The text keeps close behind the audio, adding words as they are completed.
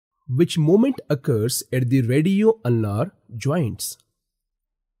Which movement occurs at the radio-ulnar joints?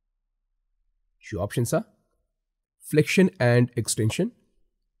 Your options are flexion and extension,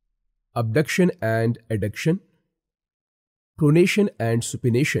 abduction and adduction, pronation and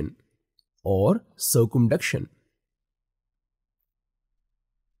supination, or circumduction.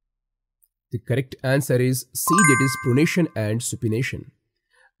 The correct answer is C, that is pronation and supination.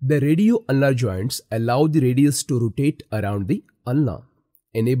 The radio-ulnar joints allow the radius to rotate around the ulna,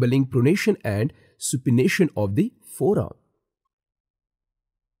 enabling pronation and supination of the forearm.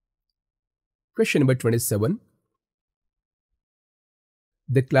 Question number 27.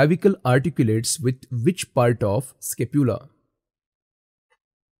 The clavicle articulates with which part of scapula?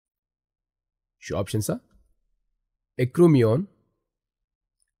 Your options are acromion,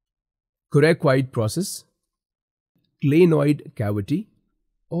 coracoid process, glenoid cavity,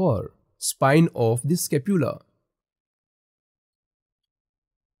 or spine of the scapula.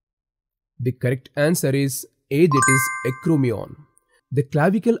 The correct answer is A, that is acromion. The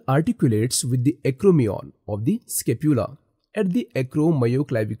clavicle articulates with the acromion of the scapula at the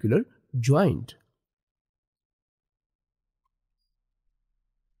acromyoclavicular joint.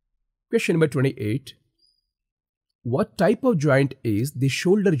 Question number 28. What type of joint is the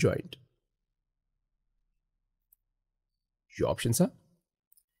shoulder joint? Your options are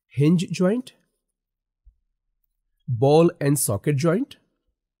hinge joint, ball and socket joint,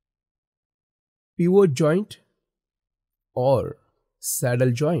 pivot joint, or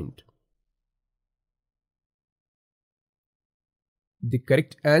saddle joint. The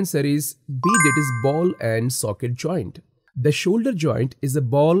correct answer is B, that is ball and socket joint. The shoulder joint is a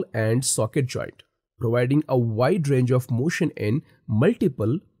ball and socket joint, providing a wide range of motion in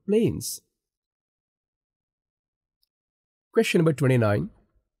multiple planes. Question number 29.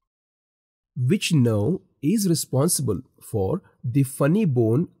 Which nerve is responsible for the funny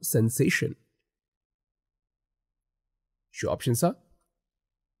bone sensation? Your options are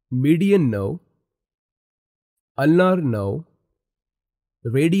median nerve, ulnar nerve,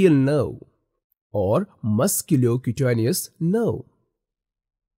 radial nerve, or musculocutaneous nerve.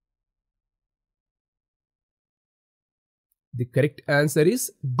 The correct answer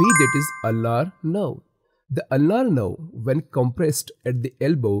is B, that is ulnar nerve. The ulnar nerve, when compressed at the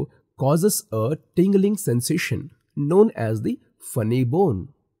elbow, causes a tingling sensation known as the funny bone.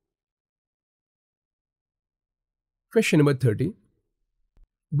 Question number 30.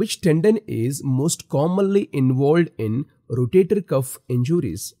 Which tendon is most commonly involved in rotator cuff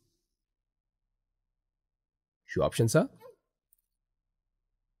injuries? Your options are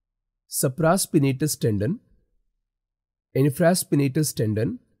supraspinatus tendon, infraspinatus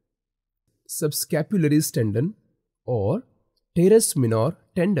tendon, subscapularis tendon, or teres minor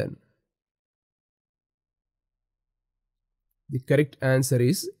tendon. The correct answer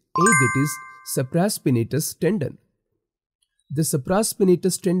is A, that is supraspinatus tendon. The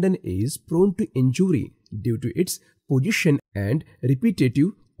supraspinatus tendon is prone to injury due to its position and repetitive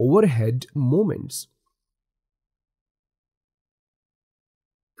overhead movements.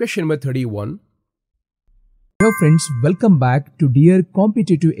 Question number 31. Hello friends, welcome back to Dear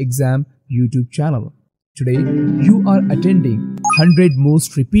Competitive Exam YouTube channel. Today you are attending 100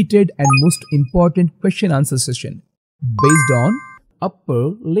 most repeated and most important question answer session based on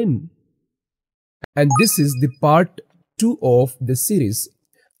upper limb. And this is the part 2 of the series.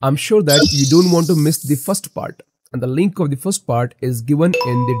 I'm sure that you don't want to miss the first part, and the link of the first part is given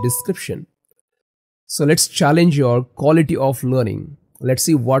in the description. So let's challenge your quality of learning. Let's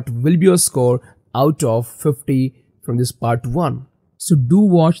see what will be your score out of 50 from this part 1. So do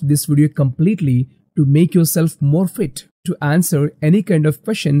watch this video completely to make yourself more fit to answer any kind of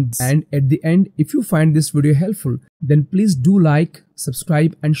question. And at the end, if you find this video helpful, then please do like,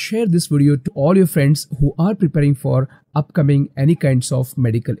 subscribe and share this video to all your friends who are preparing for upcoming any kinds of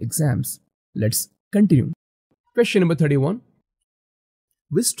medical exams. Let's continue. Question number 31.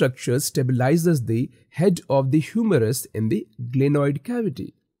 Which structure stabilizes the head of the humerus in the glenoid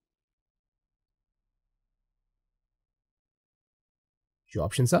cavity? Your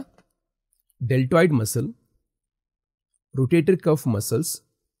options are deltoid muscle, rotator cuff muscles,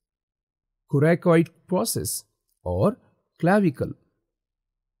 coracoid process, or clavicle.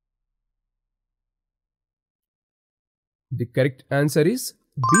 The correct answer is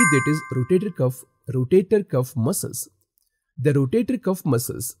B, that is rotator cuff muscles. The rotator cuff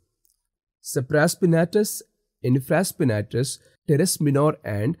muscles, supraspinatus, infraspinatus, teres minor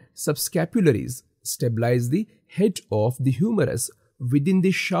and subscapularis, stabilize the head of the humerus within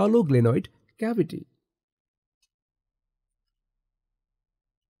the shallow glenoid cavity.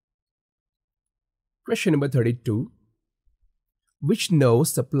 Question number 32. Which nerve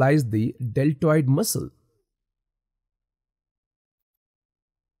supplies the deltoid muscle?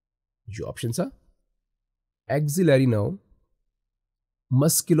 Your options are axillary nerve,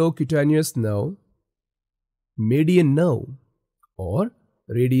 musculocutaneous nerve, median nerve, or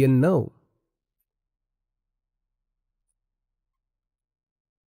radial nerve.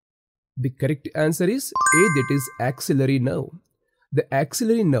 The correct answer is A, that is axillary nerve. The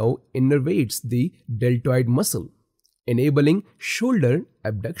axillary nerve innervates the deltoid muscle, enabling shoulder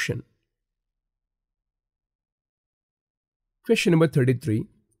abduction. Question number 33.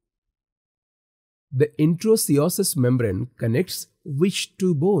 The interosseous membrane connects which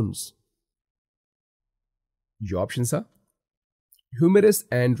two bones? Your options are humerus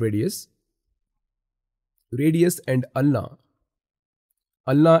and radius, radius and ulna,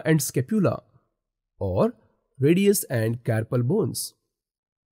 ulna and scapula, or radius and carpal bones.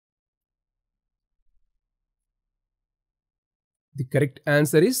 The correct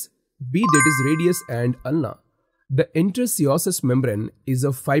answer is B, that is radius and ulna. The interosseous membrane is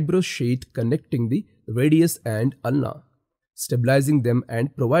a fibrous sheet connecting the radius and ulna, stabilizing them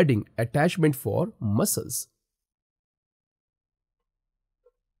and providing attachment for muscles.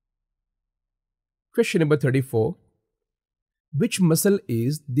 Question number 34. Which muscle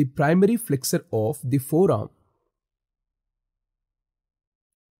is the primary flexor of the forearm?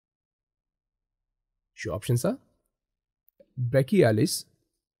 Your options are brachialis,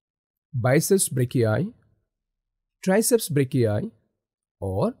 biceps brachii, triceps brachii,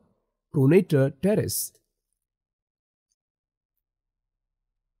 or pronator teres.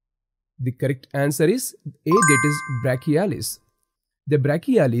 The correct answer is A, that is brachialis. The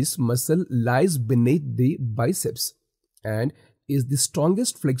brachialis muscle lies beneath the biceps and is the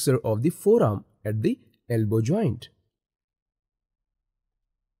strongest flexor of the forearm at the elbow joint.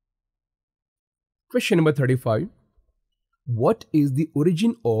 Question number 35. What is the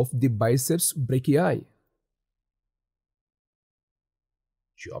origin of the biceps brachii?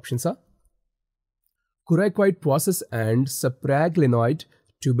 Your options are coracoid process and supraglenoid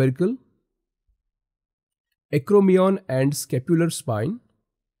tubercle, acromion and scapular spine,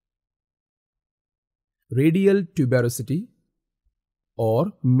 radial tuberosity,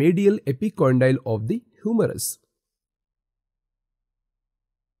 or medial epicondyle of the humerus.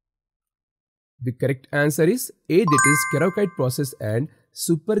 The correct answer is A, that is coracoid process and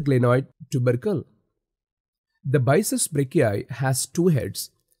supraglenoid tubercle. The biceps brachii has two heads.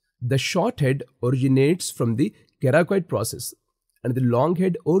 The short head originates from the coracoid process and the long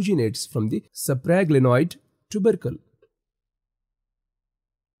head originates from the supraglenoid tubercle.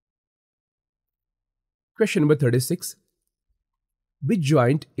 Question number 36. Which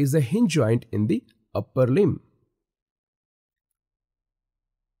joint is a hinge joint in the upper limb?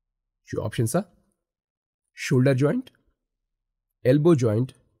 Your options are shoulder joint, elbow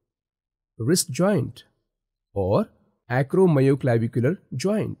joint, wrist joint, or acromyoclavicular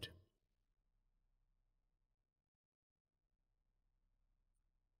joint.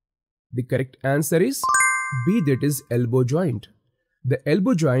 The correct answer is B, that is elbow joint. The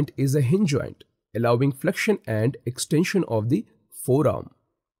elbow joint is a hinge joint, allowing flexion and extension of the forearm.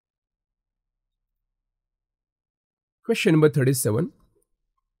 Question number 37.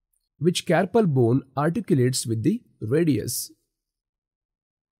 Which carpal bone articulates with the radius?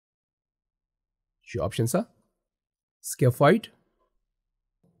 Your options are scaphoid,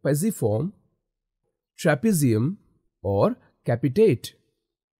 pisiform, trapezium, or capitate.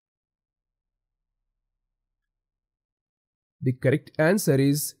 The correct answer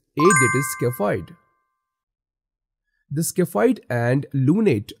is A, that is scaphoid. The scaphoid and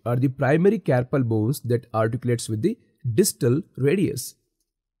lunate are the primary carpal bones that articulates with the distal radius.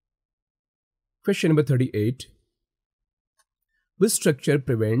 Question number 38. Which structure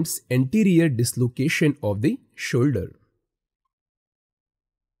prevents anterior dislocation of the shoulder?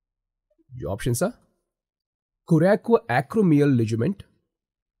 Your options are coracoacromial ligament,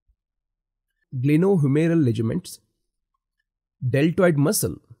 glenohumeral ligaments, deltoid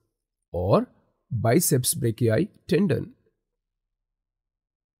muscle, or biceps brachii tendon.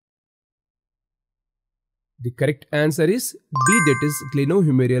 The correct answer is B, that is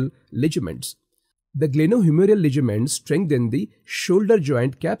glenohumeral ligaments. The glenohumeral ligaments strengthen the shoulder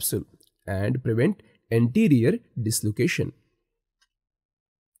joint capsule and prevent anterior dislocation.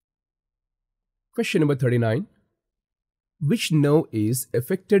 Question number 39. Which nerve is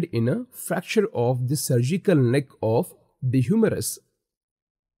affected in a fracture of the surgical neck of the humerus?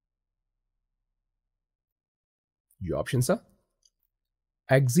 Your options are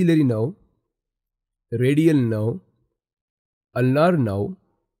axillary nerve, radial nerve, ulnar nerve,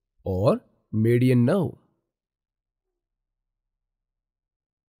 or median nerve.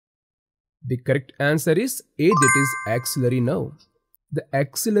 The correct answer is A, that is axillary nerve. The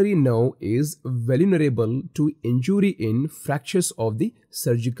axillary nerve is vulnerable to injury in fractures of the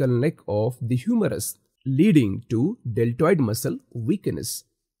surgical neck of the humerus, leading to deltoid muscle weakness.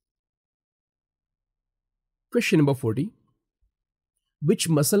 Question number 40. Which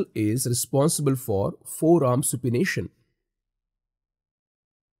muscle is responsible for forearm supination?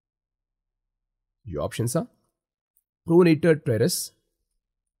 Your options are pronator teres,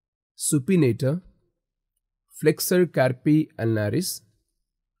 supinator, flexor carpi ulnaris,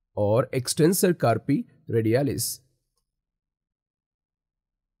 or extensor carpi radialis.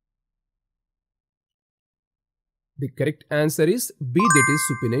 The correct answer is B, that is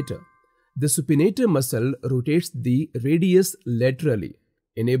supinator. The supinator muscle rotates the radius laterally,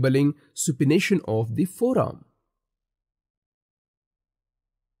 enabling supination of the forearm.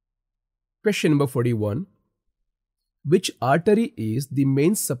 Question number 41. Which artery is the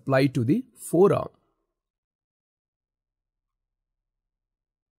main supply to the forearm?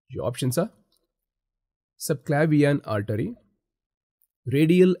 Your options are subclavian artery,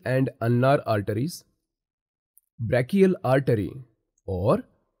 radial and ulnar arteries, brachial artery, or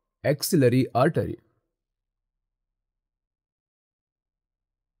axillary artery.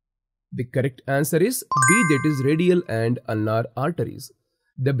 The correct answer is B, that is radial and ulnar arteries.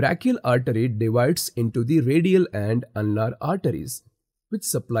 The brachial artery divides into the radial and ulnar arteries, which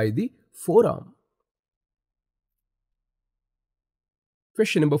supply the forearm.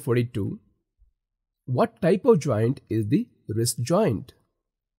 Question number 42. What type of joint is the wrist joint?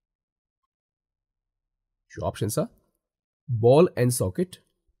 Your options are ball and socket,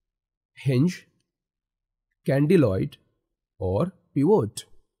 hinge, candyloid, or pivot.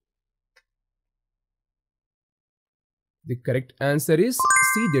 The correct answer is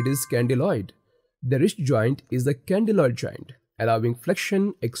C, that is candyloid. The wrist joint is the candyloid joint, allowing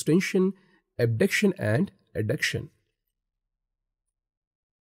flexion, extension, abduction, and adduction.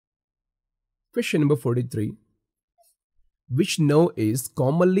 Question number 43. Which nerve is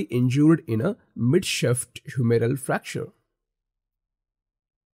commonly injured in a midshaft humeral fracture?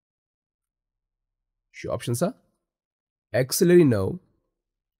 Your options are axillary nerve,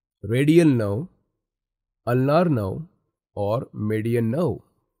 radial nerve, ulnar nerve, or median nerve.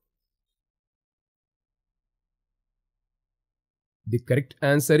 The correct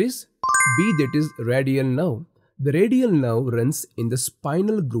answer is B, that is radial nerve. The radial nerve runs in the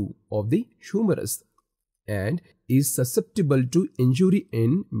spinal groove of the humerus and is susceptible to injury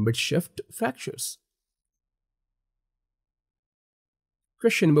in midshaft fractures.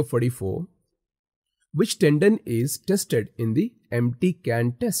 Question number 44. Which tendon is tested in the empty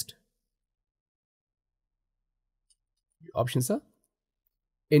can test? Options are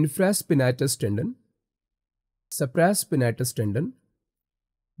infraspinatus tendon, supraspinatus tendon,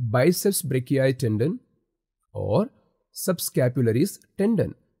 biceps brachii tendon, or subscapularis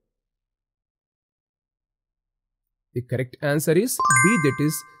tendon. The correct answer is B, that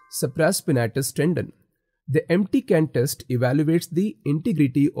is supraspinatus tendon. The empty can test evaluates the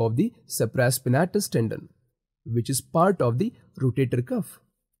integrity of the supraspinatus tendon, which is part of the rotator cuff.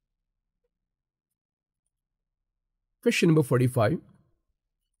 Question number 45.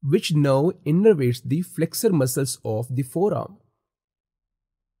 Which nerve innervates the flexor muscles of the forearm?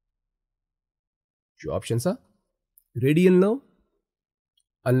 Your options are radial nerve,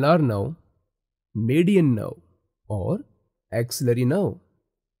 ulnar nerve, median nerve, or axillary nerve.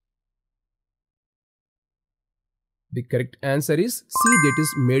 The correct answer is C, that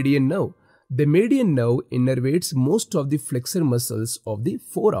is median nerve. The median nerve innervates most of the flexor muscles of the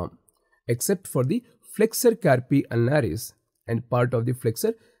forearm, except for the flexor carpi ulnaris and part of the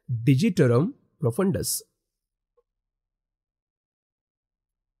flexor digitorum profundus.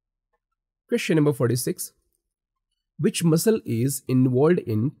 Question number 46. Which muscle is involved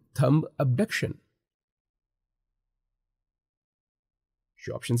in thumb abduction?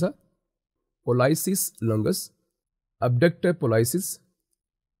 Your options are pollicis longus, abductor pollicis,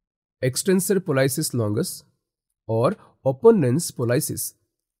 extensor pollicis longus, or opponens pollicis.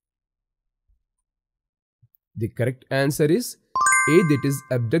 The correct answer is A, that is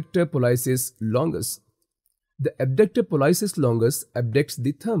abductor pollicis longus. The abductor pollicis longus abducts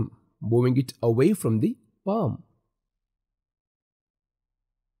the thumb, moving it away from the palm.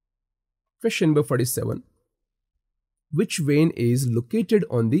 Question number 47. Which vein is located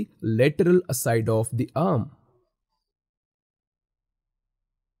on the lateral side of the arm?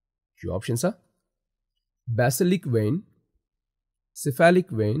 Your options are basilic vein, cephalic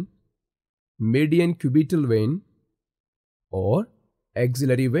vein, median cubital vein, or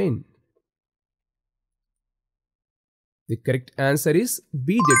axillary vein. The correct answer is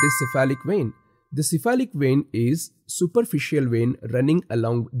B, that is cephalic vein. The cephalic vein is superficial vein running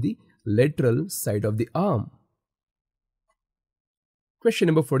along the lateral side of the arm. Question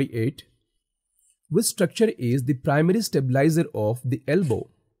number 48. Which structure is the primary stabilizer of the elbow?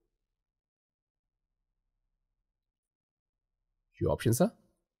 Your options are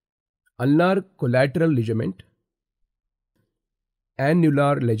ulnar collateral ligament,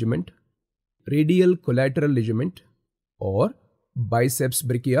 annular ligament, radial collateral ligament, or biceps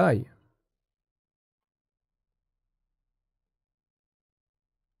brachii.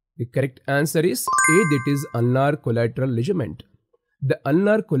 The correct answer is A, that is ulnar collateral ligament. The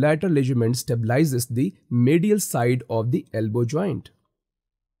ulnar collateral ligament stabilizes the medial side of the elbow joint.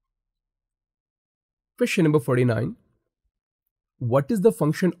 Question number 49. What is the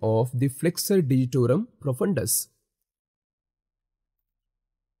function of the flexor digitorum profundus?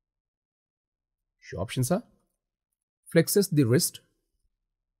 Your options are flexes the wrist,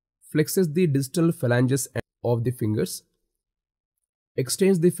 flexes the distal phalanges of the fingers,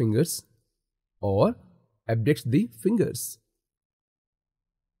 extends the fingers, or abducts the fingers.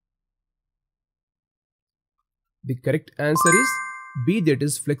 The correct answer is B, that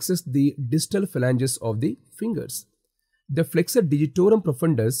is flexes the distal phalanges of the fingers. The flexor digitorum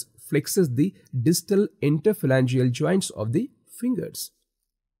profundus flexes the distal interphalangeal joints of the fingers.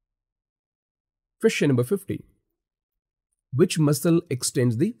 Question number 50. Which muscle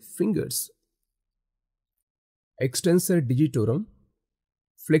extends the fingers? Extensor digitorum,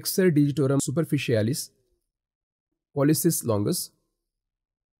 flexor digitorum superficialis, pollicis longus,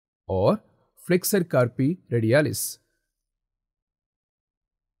 or flexor carpi radialis.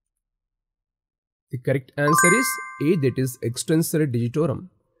 The correct answer is A, that is extensor digitorum.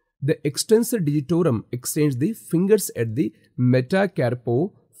 The extensor digitorum extends the fingers at the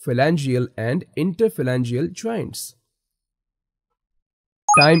metacarpophalangeal and interphalangeal joints.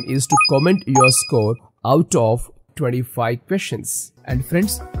 Time is to comment your score out of 25 questions. And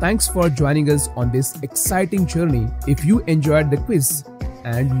friends, thanks for joining us on this exciting journey. If you enjoyed the quiz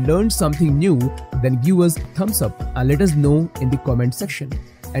and learned something new, then give us a thumbs up and let us know in the comment section.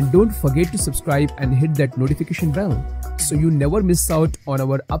 And don't forget to subscribe and hit that notification bell so you never miss out on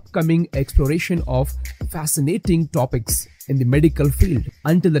our upcoming exploration of fascinating topics in the medical field.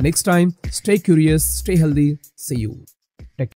 Until the next time, stay curious, stay healthy, see you.